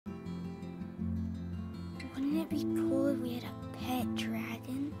Wouldn't it be cool if we had a pet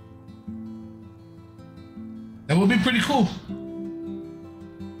dragon? That would be pretty cool.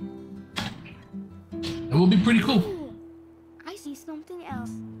 That would be pretty cool. Ooh, I see something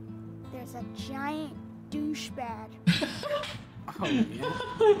else. There's a giant douchebag. Oh, yeah.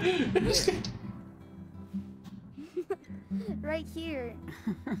 Right here.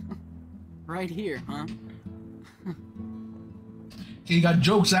 Right here, huh? He got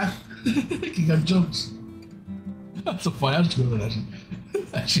jokes, huh? He got jokes. That's so funny. I just go to that.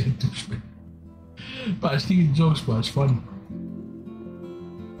 That shit, douchebag. But I was thinking jokes, but it's funny.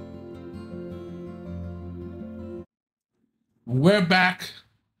 We're back.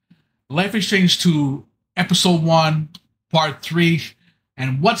 Life is Strange 2, Episode 1, Part 3.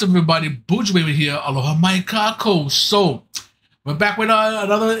 And what's up, everybody? Booge Baby here. Aloha, my kako. So, we're back with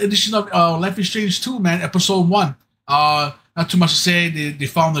another edition of Life is Strange 2, man. Episode 1. Not too much to say. They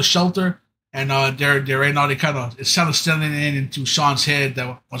found the shelter. And they're right now, it's kind of settling into Sean's head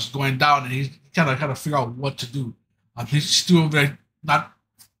that what's going down. And he's kind of figure out what to do. He's still not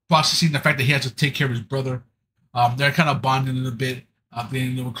processing the fact that he has to take care of his brother. They're kind of bonding a little bit,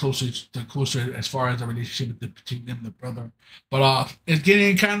 getting a little closer as far as the relationship between them and the brother. But it's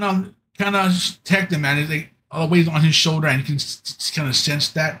getting kind of hectic, man. It's like all the weight on his shoulder, and you can kind of sense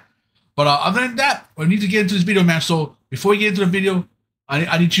that. But other than that, we need to get into this video, man. So before we get into the video,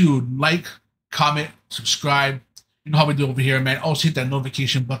 I need you to like, comment, subscribe. You know how we do over here, man. Also hit that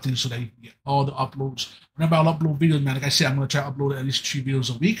notification button so that you can get all the uploads. Whenever I'll upload videos, man, like I said, I'm going to try to upload at least 3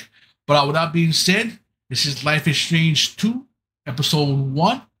 videos a week. But with that being said, this is Life is Strange 2, Episode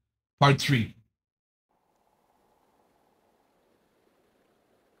 1, Part 3.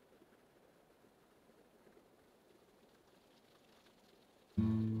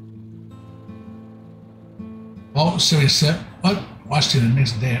 Oh, serious set. What? Watch till the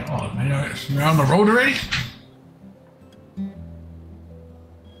next day. Oh, man, you're on the road already?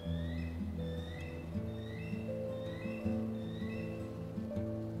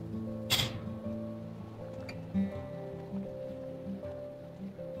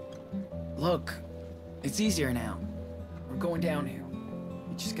 Look, it's easier now. We're going downhill.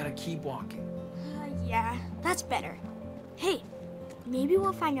 We just gotta keep walking. Yeah, that's better. Hey, maybe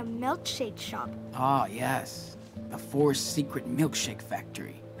we'll find a milkshake shop. Ah, yes. The Forest Secret Milkshake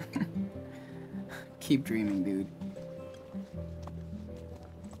Factory. Keep dreaming, dude.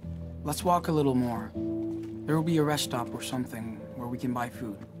 Let's walk a little more. There will be a rest stop or something where we can buy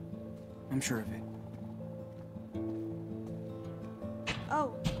food. I'm sure of it.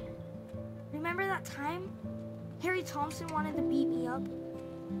 Oh, remember that time? Harry Thompson wanted to beat me up.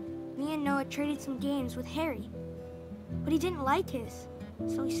 Me and Noah traded some games with Harry, but he didn't like his,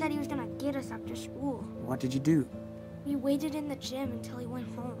 so he said he was gonna get us after school. What did you do? We waited in the gym until he went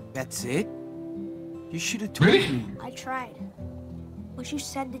home. That's it? You should have told me. I tried, but you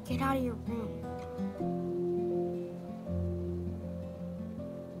said to get out of your room.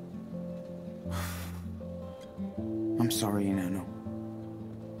 I'm sorry, Nano.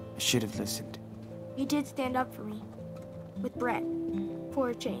 I should have listened. You did stand up for me, with Brett, for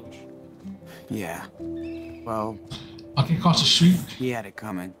a change. Yeah. Well, Walking across the street. he had it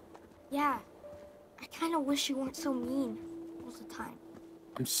coming. Yeah, I kind of wish you weren't so mean all the time.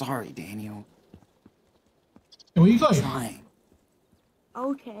 I'm sorry, Daniel. Hey, where you going? Trying.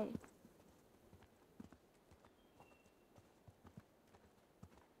 Okay.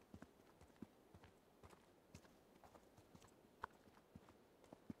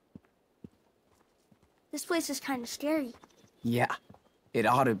 This place is kind of scary. Yeah, it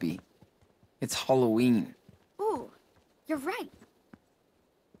ought to be. It's Halloween. Ooh, you're right.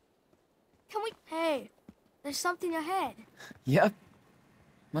 Can we... Hey, there's something ahead. Yep.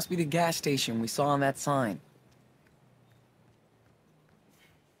 Must be the gas station we saw on that sign.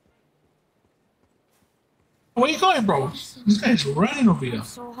 Where you going, bro? This guy's running over here. I'm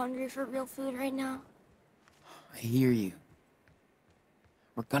so hungry for real food right now. I hear you.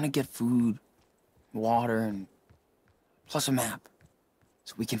 We're gonna get food, water, and plus a map,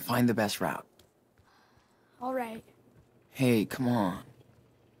 so we can find the best route. All right. Hey, come on.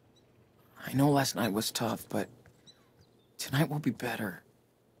 I know last night was tough, but tonight will be better.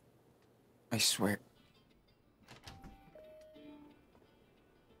 I swear.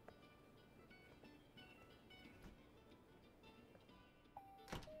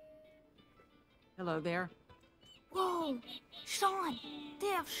 Hello there. Whoa, Sean, they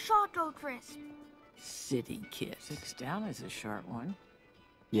have Choco Crisp. City kid. 6 down is a short one.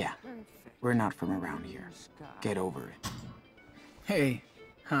 Yeah, Perfect. we're not from around here. Get over it. Hey,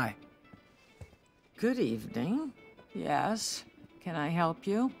 hi. Good evening. Yes. Can I help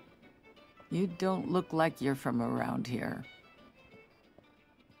you? You don't look like you're from around here.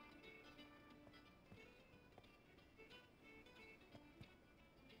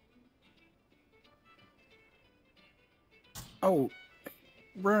 Oh,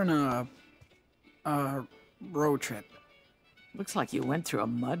 we're on a road trip. Looks like you went through a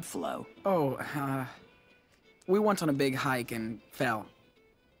mud flow. Oh, we went on a big hike and fell.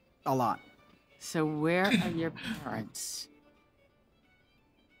 A lot. So where are your parents?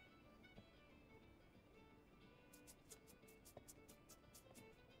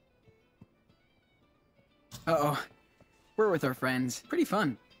 Uh-oh. We're with our friends. Pretty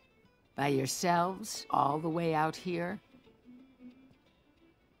fun. By yourselves, all the way out here?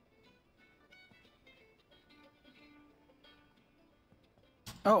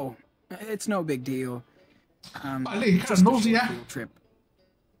 Oh, it's no big deal. Vale, Just a nosy, short yeah. field trip.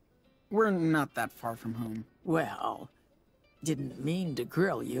 We're not that far from home. Well, didn't mean to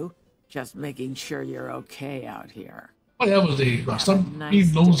grill you. Just making sure you're okay out here. Whatever they stop Nice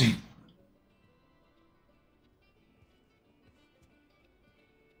being nosy. day.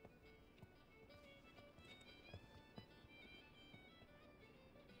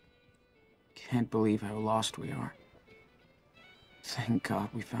 Can't believe how lost we are. Thank God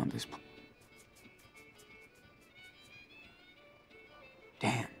we found this place.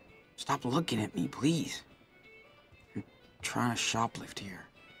 Dan, stop looking at me, please. I'm trying to shoplift here.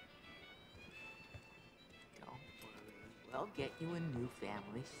 Don't worry. We'll get you a new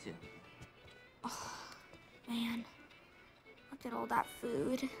family soon. Man, look at all that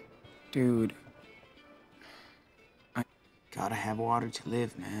food. Dude. I gotta have water to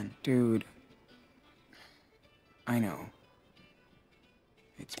live, man. Dude. I know.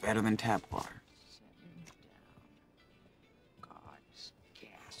 It's better than tap water. God's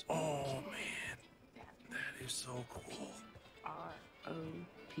gas. Oh man, that is so cool.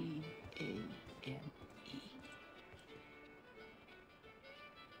 Ropane.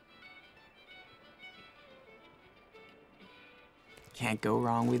 Can't go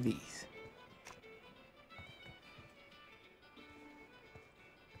wrong with these.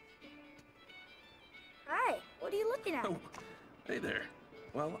 Hi, what are you looking at? Oh, hey there.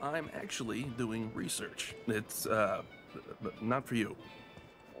 Well, I'm actually doing research. It's, not for you.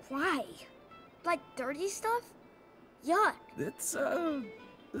 Why? Like dirty stuff? Yuck. It's,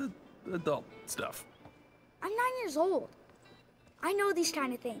 adult stuff. I'm 9 years old. I know these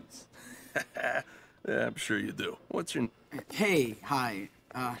kind of things. Yeah, I'm sure you do. What's your... Hey, hi.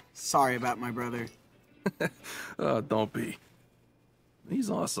 Sorry about my brother. Don't be. He's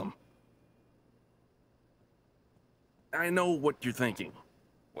awesome. I know what you're thinking.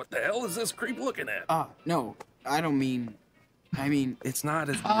 What the hell is this creep looking at? No, I don't mean... I mean... It's not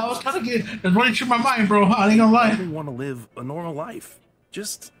as... I was trying to get that's running through my mind, bro. I ain't gonna lie. They want to live a normal life.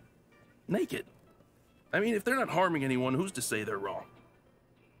 Just naked. I mean, if they're not harming anyone, who's to say they're wrong?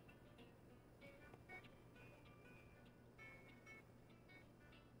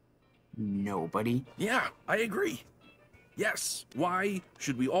 Nobody. Yeah, I agree. Yes, why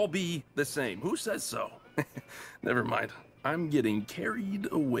should we all be the same? Who says so? Never mind. I'm getting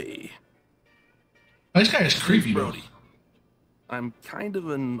carried away. This guy is creepy, bro. Brody. I'm kind of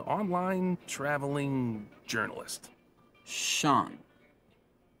an online traveling journalist. Sean.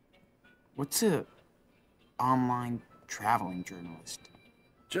 What's a online traveling journalist?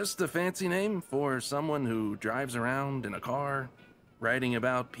 Just a fancy name for someone who drives around in a car, writing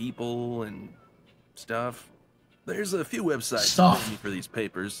about people and stuff. There's a few websites Stuff. written for these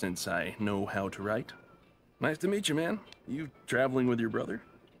papers since I know how to write. Nice to meet you, man. You traveling with your brother?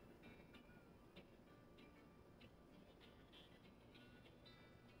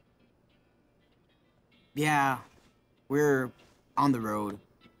 Yeah, we're on the road,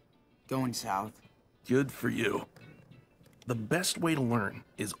 going south. Good for you. The best way to learn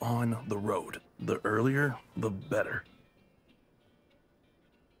is on the road. The earlier, the better.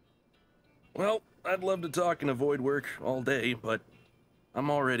 Well, I'd love to talk and avoid work all day, but I'm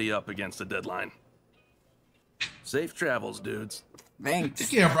already up against a deadline. Safe travels, dudes. Thanks.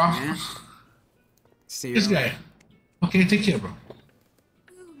 Take care, bro. man. See you. This guy. Okay, take care, bro.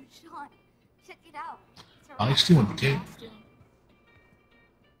 Ooh, Sean, check it out. It's a Oh, he's rock stealing star the tape. costume.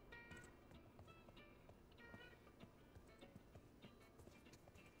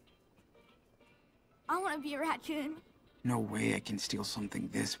 I want to be a raccoon. No way I can steal something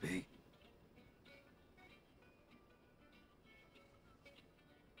this big.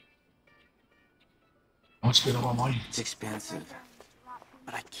 I'll spend all my money. It's expensive,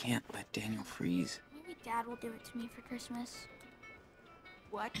 but I can't let Daniel freeze. Maybe Dad will give it to me for Christmas.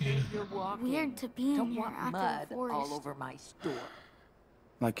 What is your walking? Weird to be in Don't here want after mud the forest. all over my store.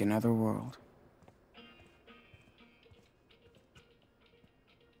 like another world.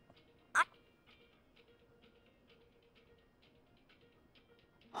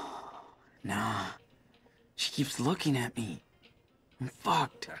 Nah, she keeps looking at me. I'm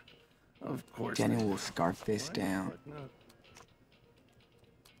fucked. Of course. Daniel will scarf this down.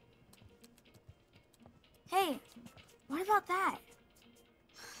 Hey, what about that?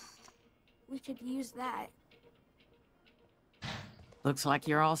 We could use that. Looks like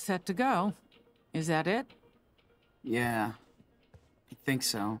you're all set to go. Is that it? Yeah, I think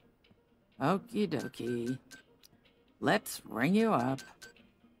so. Okie dokie. Let's ring you up.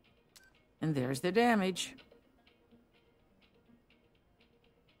 And there's the damage.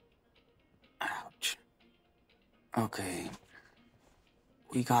 Ouch. Okay.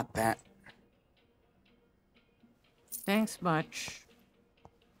 We got that. Thanks much.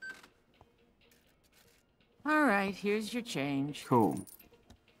 All right, here's your change. Cool.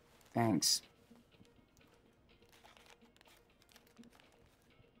 Thanks.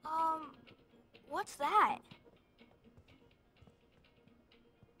 What's that?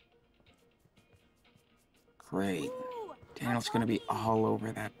 Great. Ooh, Daniel's a gonna be puppy. all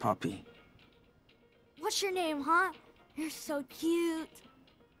over that puppy. What's your name, huh? You're so cute.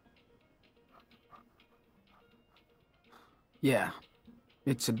 Yeah,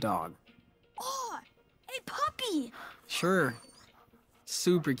 it's a dog. Oh, a puppy. Sure.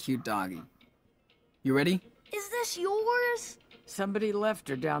 Super cute doggy. You ready? Is this yours? Somebody left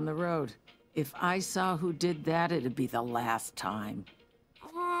her down the road. If I saw who did that, it'd be the last time.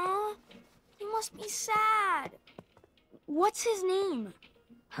 Aw, he must be sad. What's his name?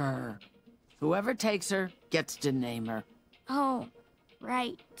 Her. Whoever takes her gets to name her. Oh,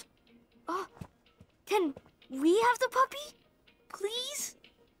 right. Oh, can we have the puppy? Please?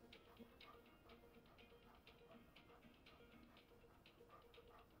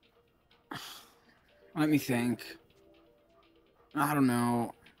 Let me think. I don't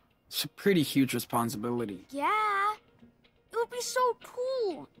know. It's a pretty huge responsibility. Yeah. It would be so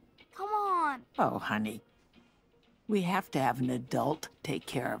cool. Come on. Oh, honey. We have to have an adult take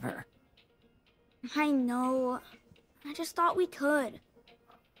care of her. I know. I just thought we could.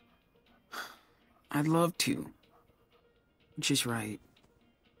 I'd love to. She's right.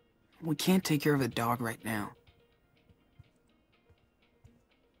 We can't take care of the dog right now.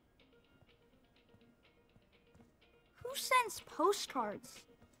 Who sends postcards?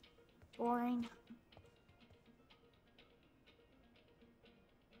 Boring.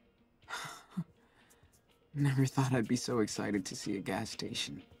 Never thought I'd be so excited to see a gas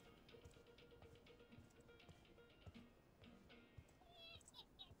station.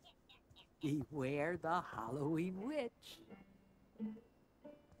 Beware the Halloween witch.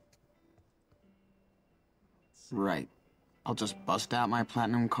 Right. I'll just bust out my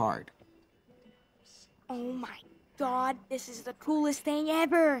platinum card. Oh my god, this is the coolest thing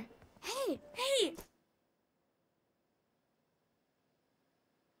ever. Hey, hey!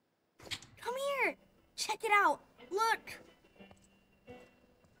 Come here. Check it out. Look.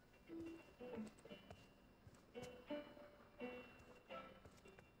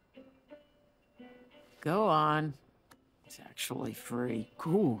 Go on. It's actually free.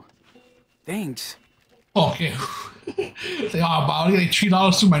 Cool. Thanks. Okay. Say, oh, but I get like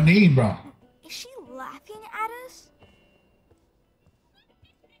 $3 to my name, bro. Is she laughing at us?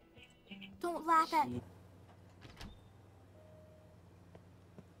 Don't laugh at me.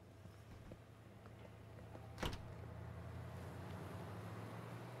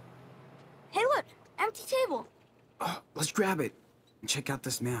 Hey, look! Empty table. Let's grab it and check out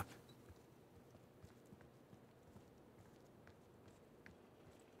this map.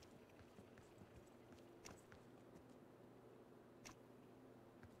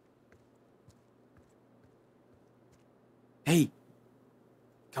 Hey,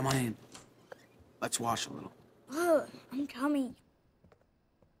 come on in. Let's wash a little. Ugh, I'm coming.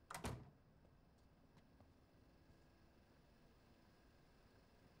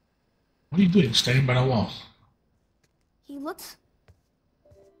 What are you doing? Standing by the wall. He looks...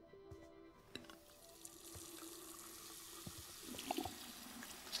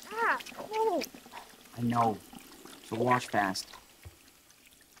 Ah, oh. I know. So wash fast.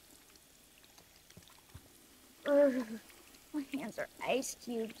 Ugh, my hands are ice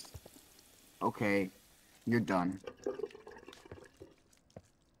cubes. Okay, you're done.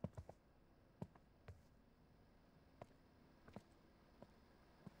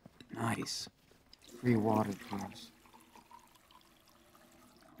 Nice. Free water, please.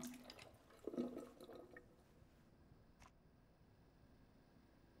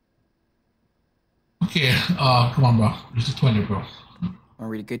 Okay, come on, bro. Use the 20, bro. Are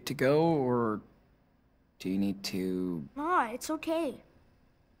we good to go, or do you need to... Nah, it's okay.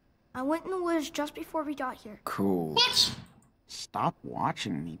 I went in the woods just before we got here. Cool. What? Stop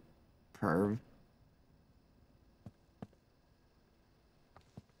watching me, perv.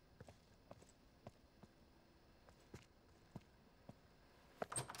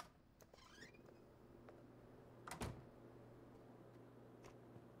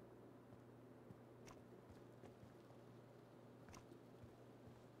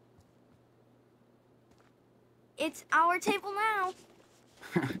 It's our table now.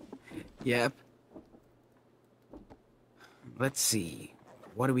 Yep. Let's see.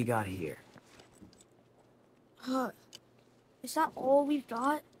 What do we got here? Is that all we've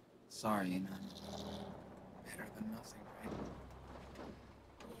got? Sorry, you know. Better than nothing, right?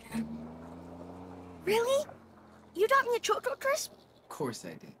 Yeah. Really? You got me a Choco Crisp? Of course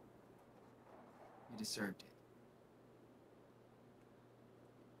I did. You deserved it.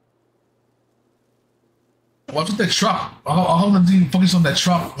 What's with that truck? All of them focus on that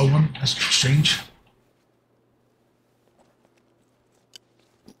truck. Oh, one, that's strange.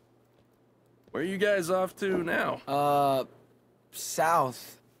 Where are you guys off to now?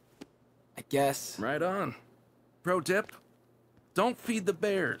 South. I guess. Right on. Pro tip, don't feed the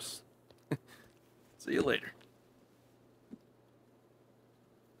bears. See you later.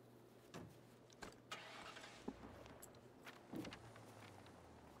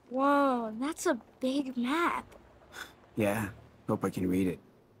 Whoa, that's a big map. Yeah, hope I can read it.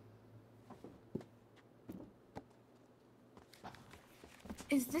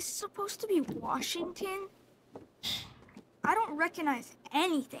 Is this supposed to be Washington? I don't recognize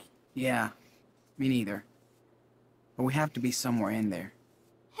anything. Yeah, me neither. But we have to be somewhere in there.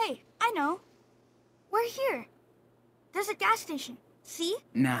 Hey, I know. We're here. There's a gas station. See?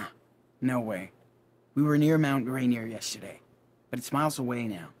 Nah, no way. We were near Mount Rainier yesterday, but it's miles away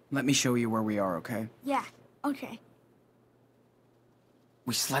now. Let me show you where we are, okay? Yeah, okay.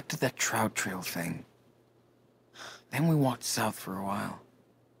 We slept at that trout trail thing. Then we walked south for a while.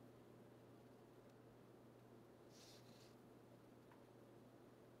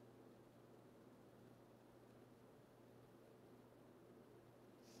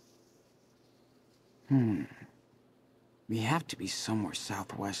 We have to be somewhere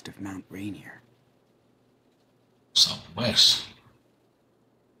southwest of Mount Rainier. Southwest.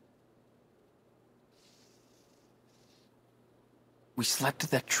 We slept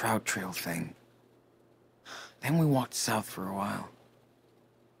at that trout trail thing. Then we walked south for a while.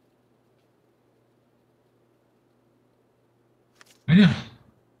 Yeah.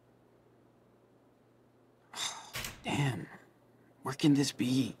 Damn, where can this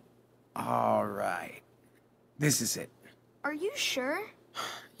be? All right, this is it. Are you sure?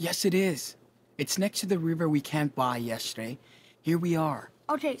 Yes, it is. It's next to the river we camped by yesterday. Here we are.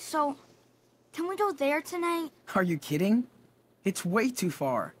 Okay, so can we go there tonight? Are you kidding? It's way too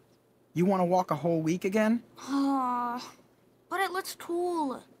far. You want to walk a whole week again? But it looks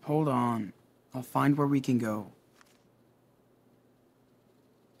cool. Hold on. I'll find where we can go.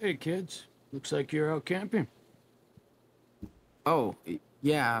 Hey, kids. Looks like you're out camping. Oh,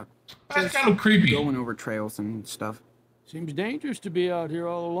 yeah. That's kind of creepy. Going over trails and stuff. Seems dangerous to be out here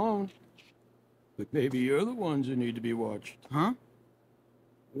all alone. But maybe you're the ones who need to be watched. Huh?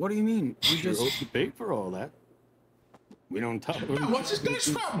 What do you mean? We Sure just... hope you pay for all that. We don't tolerate... Yeah, what's this guy's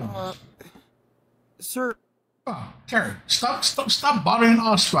problem? Sir... Oh, Terry, stop bothering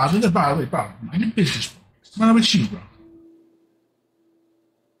us, bro. This is bro. Mind your business, bro. What's the matter with you, bro?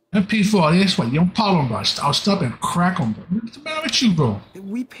 And P4, that's what you don't problem, bro. I'll stop and crack them, bro. What's the matter with you, bro?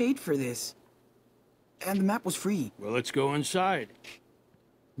 We paid for this. And the map was free. Well, let's go inside.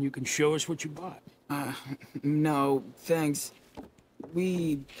 You can show us what you bought. No, thanks.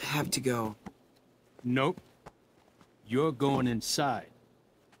 We have to go. Nope. You're going inside.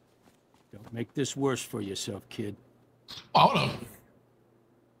 Don't make this worse for yourself, kid. Oh, hold up.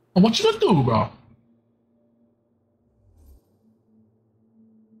 What you gonna do, bro?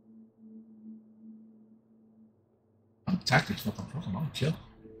 I'm tactics, fucking on kill.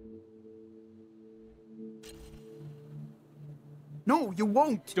 No, you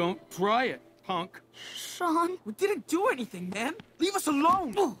won't. Don't try it, punk. Sean? We didn't do anything, man. Leave us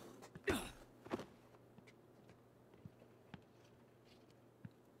alone.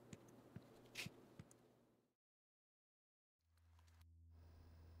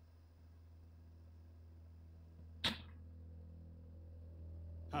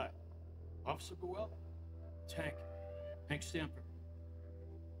 Hi. Officer Buell? It's Hank. Hank Stamper.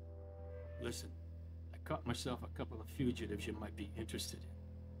 Listen, I caught myself a couple of fugitives you might be interested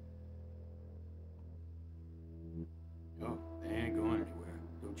in. Oh, they ain't going anywhere.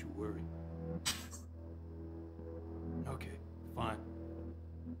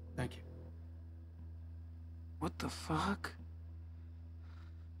 the fuck?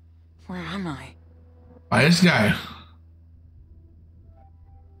 Where am I? By this guy.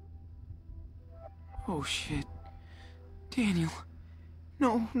 Oh shit. Daniel.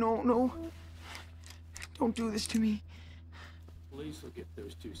 No, no, no. Don't do this to me. Police will get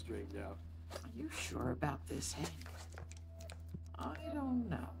those two straightened out. Are you sure about this, Hank? I don't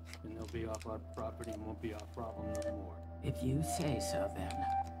know. And they'll be off our property and won't be our problem no more. If you say so, then,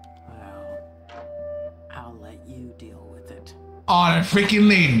 well, I'll let you deal with it. Oh, that freaking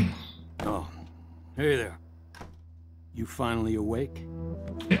lady. Oh, hey there. You finally awake?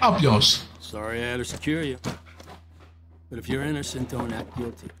 Hey, up yours. Sorry I had to secure you. But if you're innocent, don't act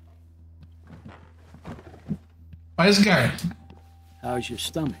guilty. By this guy. How's your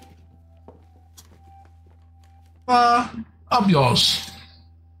stomach? Up yours.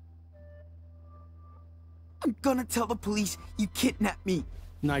 I'm gonna tell the police you kidnapped me.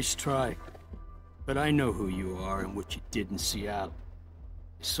 Nice try. But I know who you are and what you did in Seattle.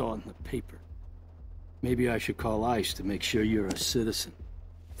 I saw it in the paper. Maybe I should call ICE to make sure you're a citizen.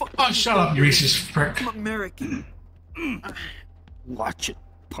 Oh, shut up, you racist prick. I'm American. Watch it,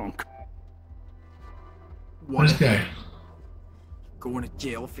 punk. This guy. Going to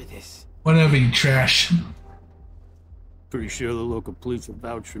jail for this. Whatever, you trash. Pretty sure the local police will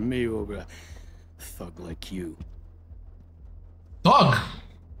vouch for me over a thug like you. Dog.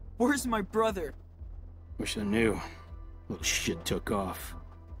 Where's my brother? Wish I knew. Little shit took off.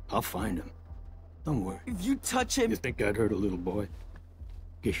 I'll find him. Don't worry. If you touch him... You think I'd hurt a little boy?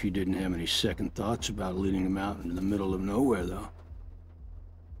 Guess you didn't have any second thoughts about leading him out into the middle of nowhere, though.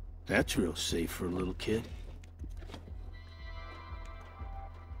 That's real safe for a little kid.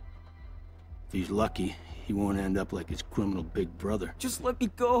 If he's lucky, he won't end up like his criminal big brother. Just let me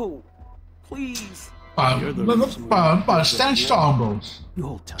go. Please. Stand strong, bro. You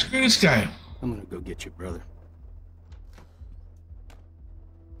hold tight. Screw this guy. I'm gonna go get your brother.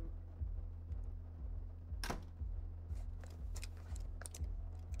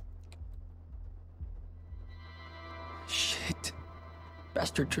 Shit.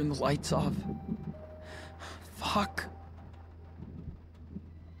 Bastard turned the lights off. Fuck.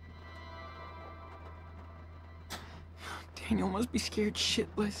 Daniel must be scared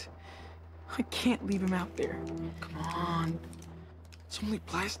shitless. I can't leave him out there. Come on. It's only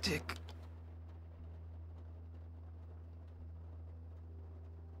plastic.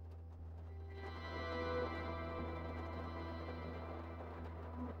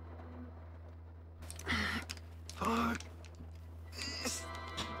 Fuck.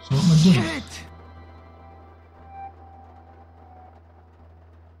 So what am I doing? Shit.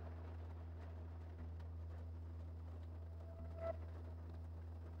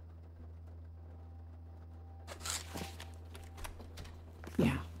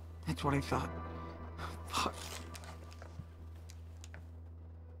 Yeah, that's what I thought. Fuck.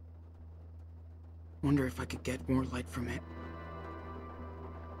 Wonder if I could get more light from it.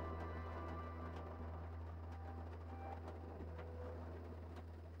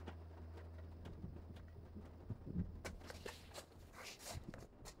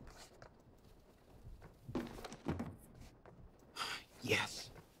 Yes.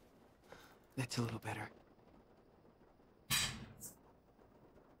 That's a little better.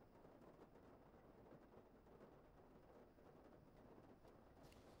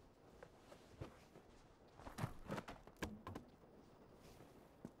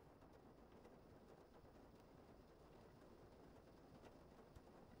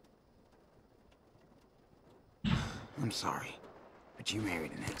 I'm sorry, but you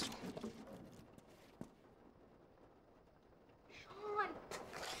married an asshole. Sean!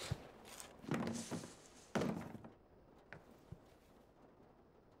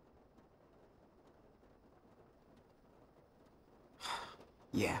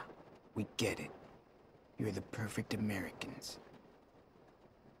 Yeah, we get it. You're the perfect Americans.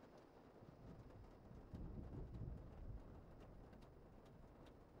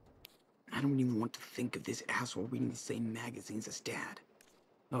 I don't even want to think of this asshole reading the same magazines as Dad.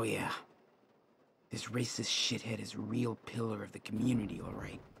 Oh yeah. This racist shithead is a real pillar of the community, all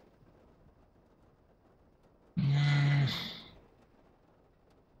right.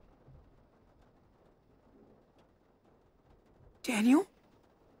 Daniel?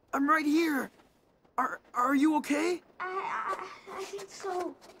 I'm right here. Are you okay? I think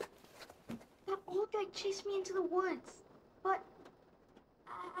so. That old guy chased me into the woods, but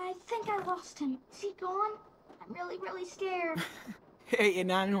I think I lost him. Is he gone? I'm really scared. Hey,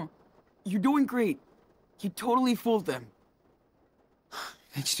 Enano. You're doing great. You totally fooled them.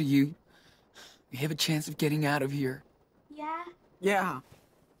 Thanks to you, we have a chance of getting out of here. Yeah? Yeah.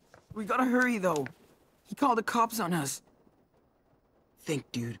 We gotta hurry, though. He called the cops on us.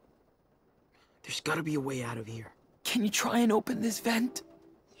 Think, dude. There's gotta be a way out of here. Can you try and open this vent?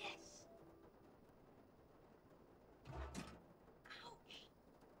 Yes. Ouch.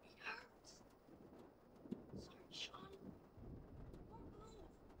 It hurts. Sorry, Sean. Don't move.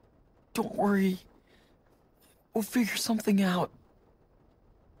 Don't worry. We'll figure something out.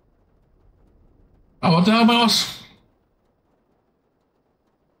 Oh, what the hell, boss?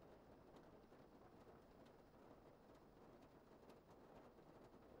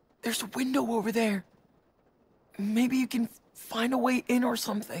 There's a window over there. Maybe you can find a way in or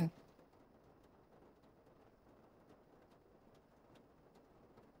something.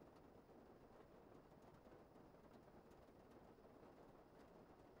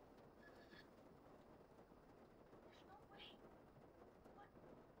 There's no way. What?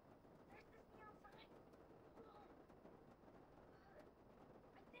 There's this thing outside. Hold on.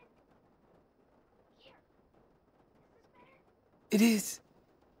 I think. Here. Is this better? It is.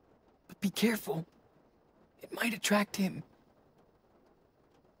 But be careful. It might attract him.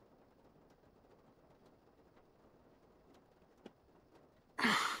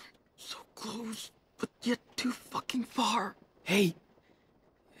 So close, but yet too fucking far. Hey,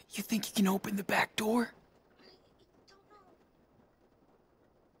 you think you can open the back door? I don't know.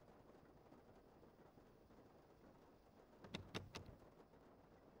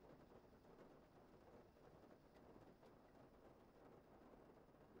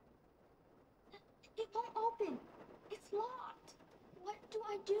 It won't open. It's locked. What do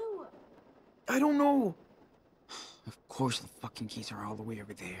I do? I don't know. Of course the fucking keys are all the way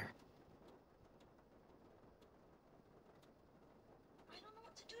over there. I don't know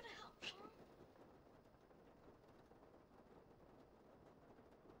what to do to help, Sean.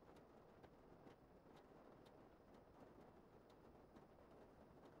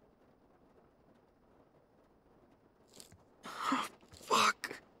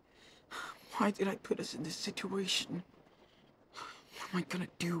 Fuck. Why did I put us in this situation? What am I gonna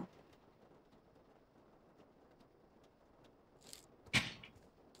do?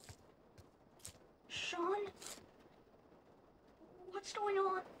 Sean? What's going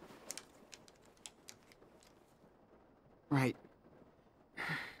on? Right.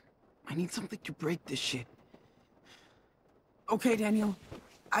 I need something to break this shit. Okay, Daniel.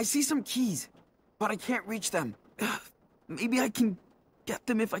 I see some keys, but I can't reach them. Maybe I can get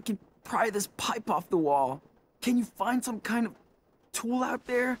them if I can pry this pipe off the wall. Can you find some kind of tool out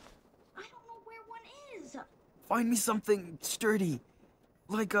there? I don't know where one is. Find me something sturdy,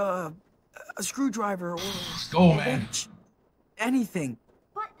 like a screwdriver or Let's go, a man. wrench. Anything.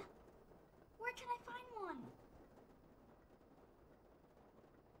 But where can I find one?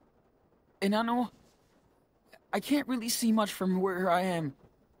 Enano, I can't really see much from where I am.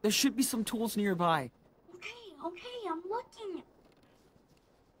 There should be some tools nearby. Okay, I'm looking.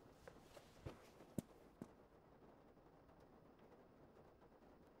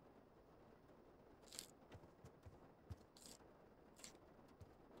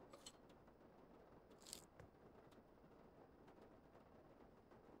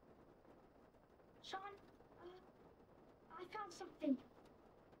 Sean, I found something.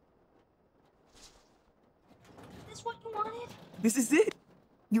 Is this what you wanted? This is it.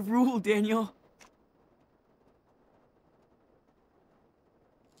 You rule, Daniel.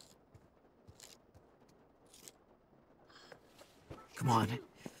 Come on.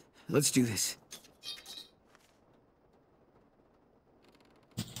 Let's do this.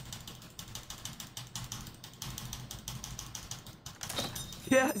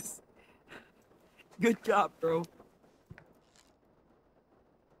 Yes. Good job, bro.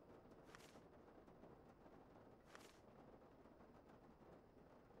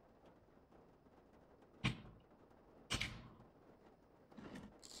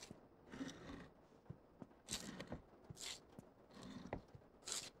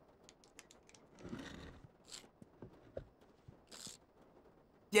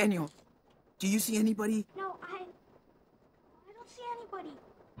 Daniel, do you see anybody? No, I don't see anybody.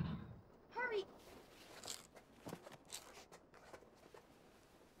 Hurry.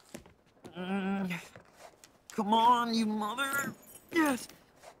 Come on, you mother. Yes.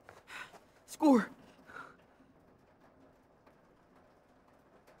 Score.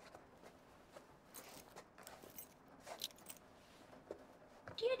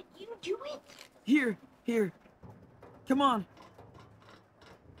 Did you do it? Here. Come on.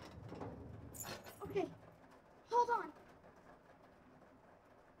 Okay. Hold on.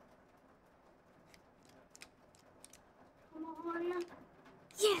 Come on.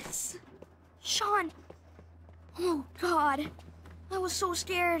 Yes! Sean! Oh, God. I was so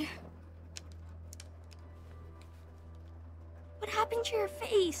scared. What happened to your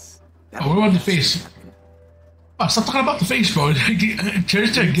face? Oh, what about the face? Oh, stop talking about the face, bro.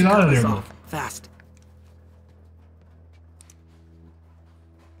 Cherry's trying to get out of there, bro. Fast.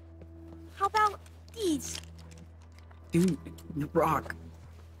 How about these? Dude, Rock.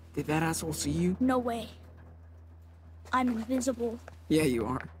 Did that asshole see you? No way. I'm invisible. Yeah, you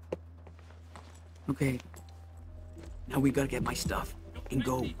are. Okay. Now we gotta get my stuff and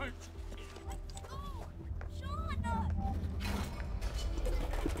go.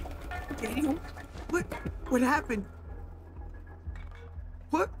 Daniel, what happened?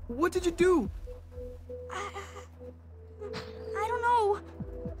 What did you do? I don't know.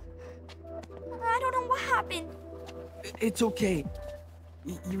 I don't know what happened. It's okay.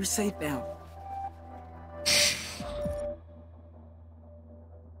 You're safe now.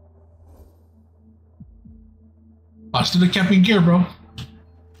 Lost in the camping gear, bro.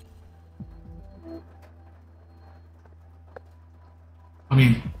 I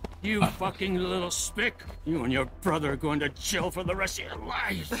mean, You fucking little spick! You and your brother are going to jail for the rest of your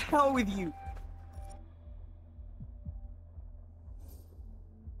lives! The hell with you.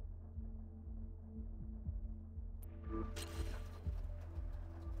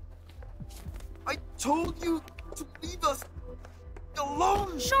 I told you to leave us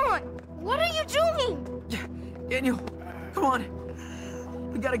alone! Sean, what are you doing? Yeah, Daniel, come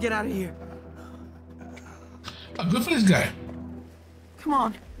on. We gotta get out of here. oh, good for this guy. Come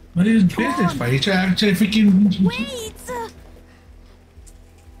on. What is business, fight? He's trying to freaking. Wait!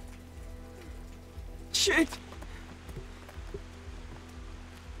 Shit.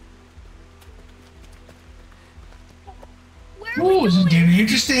 Where are Oh, we this is going? getting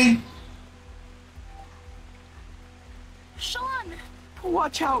interesting. Sean,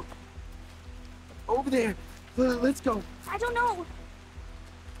 Watch out. Over there. Let's go. I don't know.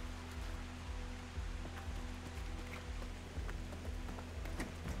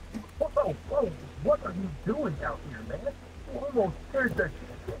 Whoa, what are you doing out here, man? You almost scared the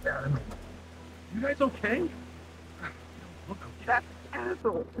shit out of me. You guys okay? Look okay. That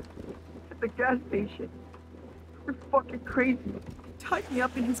asshole at the gas station. You're fucking crazy. Tied me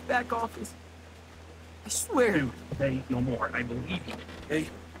up in his back office. I swear. Dude, say no more. I believe you. Okay?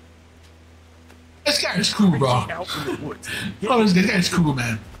 This guy is cool, bro. Out in the woods. Oh, this guy's cool,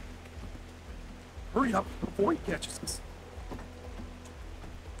 man. Hurry up before he catches us.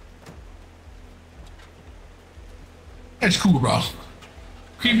 That's cool, bro.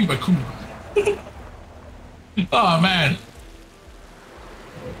 Creepy, but cool. Oh, man.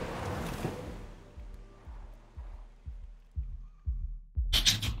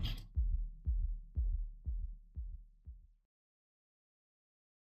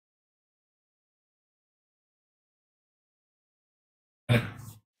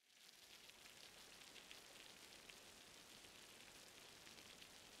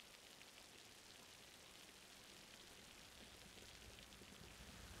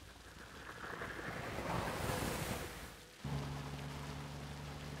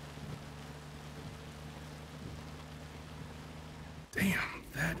 Damn,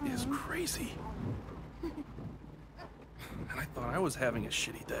 that is crazy. And I thought I was having a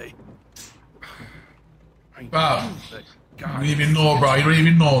shitty day. I Wow. that You guy don't even know, bro. You don't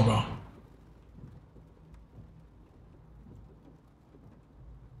even know, bro.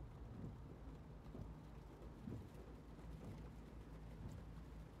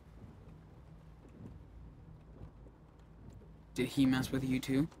 Did he mess with you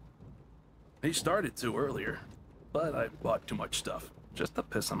too? He started to earlier, but I bought too much stuff just to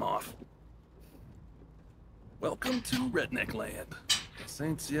piss him off. Welcome to Redneck Land. This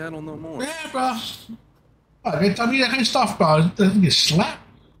ain't Seattle no more. Yeah, bro. Oh, they tell me that kind of stuff, bro. Doesn't get slapped.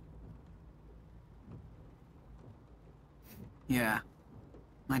 Yeah.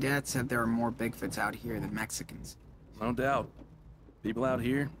 My dad said there are more Bigfoots out here than Mexicans. No doubt. People out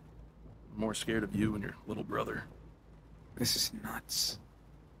here are more scared of you and your little brother. This is nuts.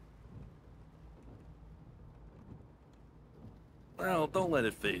 Well, don't let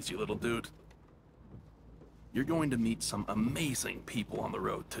it faze you, little dude. You're going to meet some amazing people on the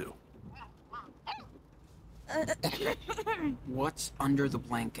road, too. What's under the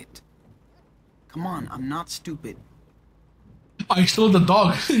blanket? Come on, I'm not stupid. Oh, he's still the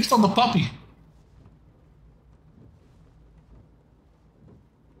dog. He's still the puppy.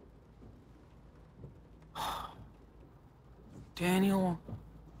 Daniel,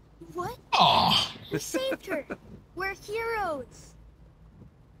 What? Oh, We saved her. We're heroes.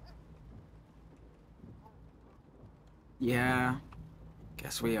 yeah,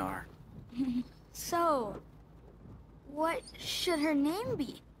 guess we are. So, what should her name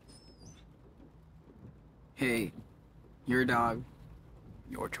be? Hey, Your dog,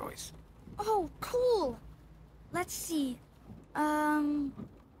 your choice. Oh, cool. Let's see. Mm,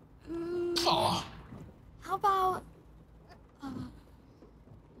 Oh, how about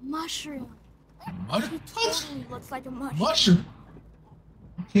mushroom? what? He totally looks like a mushroom. Mushroom.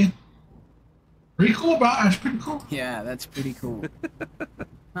 Okay. Pretty cool, bro. That's pretty cool. Yeah, that's pretty cool.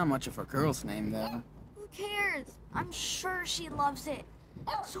 Not much of a girl's name, though. Who cares? I'm sure she loves it.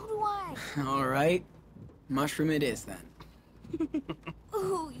 So do I. All right. Mushroom it is, then.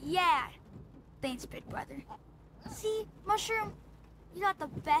 Ooh, yeah. Thanks, big brother. See, Mushroom, you got the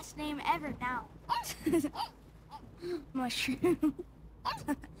best name ever now. Mushroom.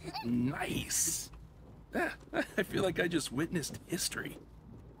 Nice. I feel like I just witnessed history.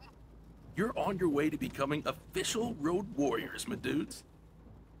 You're on your way to becoming official road warriors, my dudes.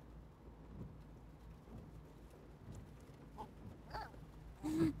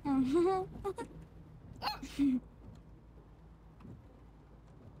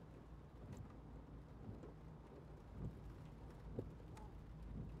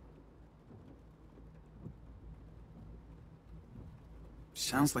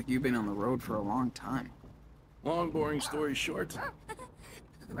 Sounds like you've been on the road for a long time. Long, boring story short,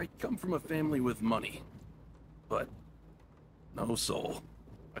 I come from a family with money, but no soul.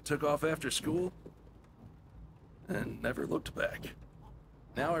 I took off after school and never looked back.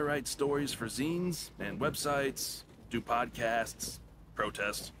 Now I write stories for zines and websites, do podcasts,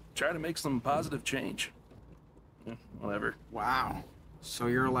 protest, try to make some positive change. Whatever. Wow. So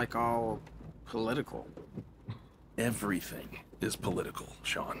you're like all political. Everything is political,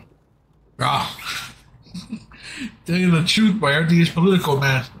 Sean. Ah. Tell you the truth, boy. Everything is political,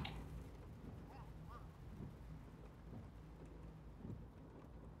 man.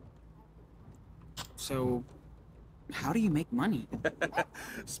 So, how do you make money?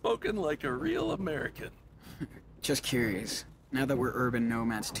 Spoken like a real American. Just curious. Now that we're urban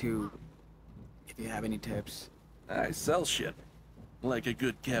nomads too, if you have any tips. I sell shit, like a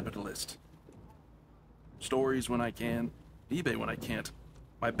good capitalist. Stories when I can, eBay when I can't.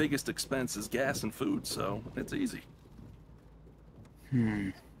 My biggest expense is gas and food, so it's easy.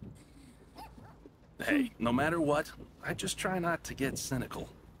 Hey, no matter what, I just try not to get cynical.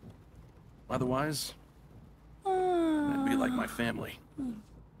 Otherwise, I'd be like my family.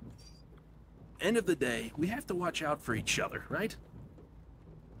 End of the day, we have to watch out for each other, right?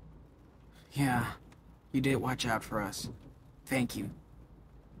 Yeah, you did watch out for us. Thank you.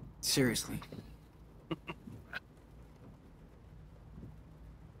 Seriously.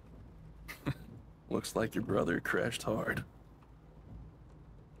 Looks like your brother crashed hard.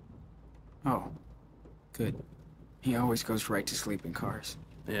 Oh, good. He always goes right to sleep in cars.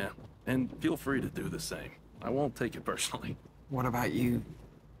 Yeah, and feel free to do the same. I won't take it personally. What about you?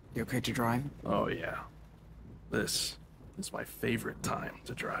 You okay to drive? Oh yeah. This is my favorite time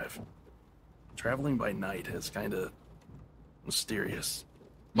to drive. Traveling by night is kinda mysterious.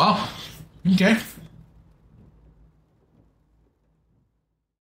 Well, okay.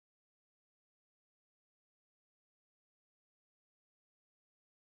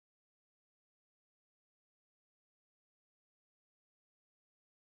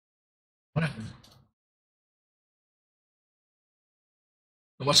 What happened?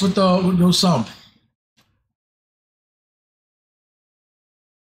 What's with those sound?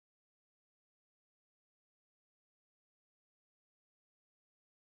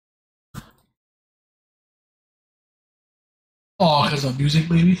 Oh, because of music,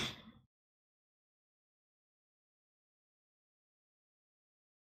 maybe?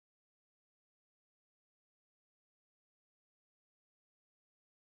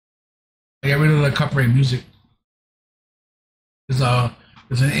 I got rid of the copyright music. There's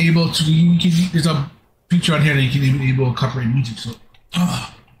an able to there's a feature on here that you can enable copyright music. So,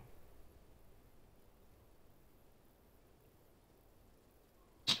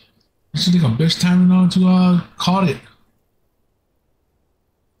 this is like a best time now to call it.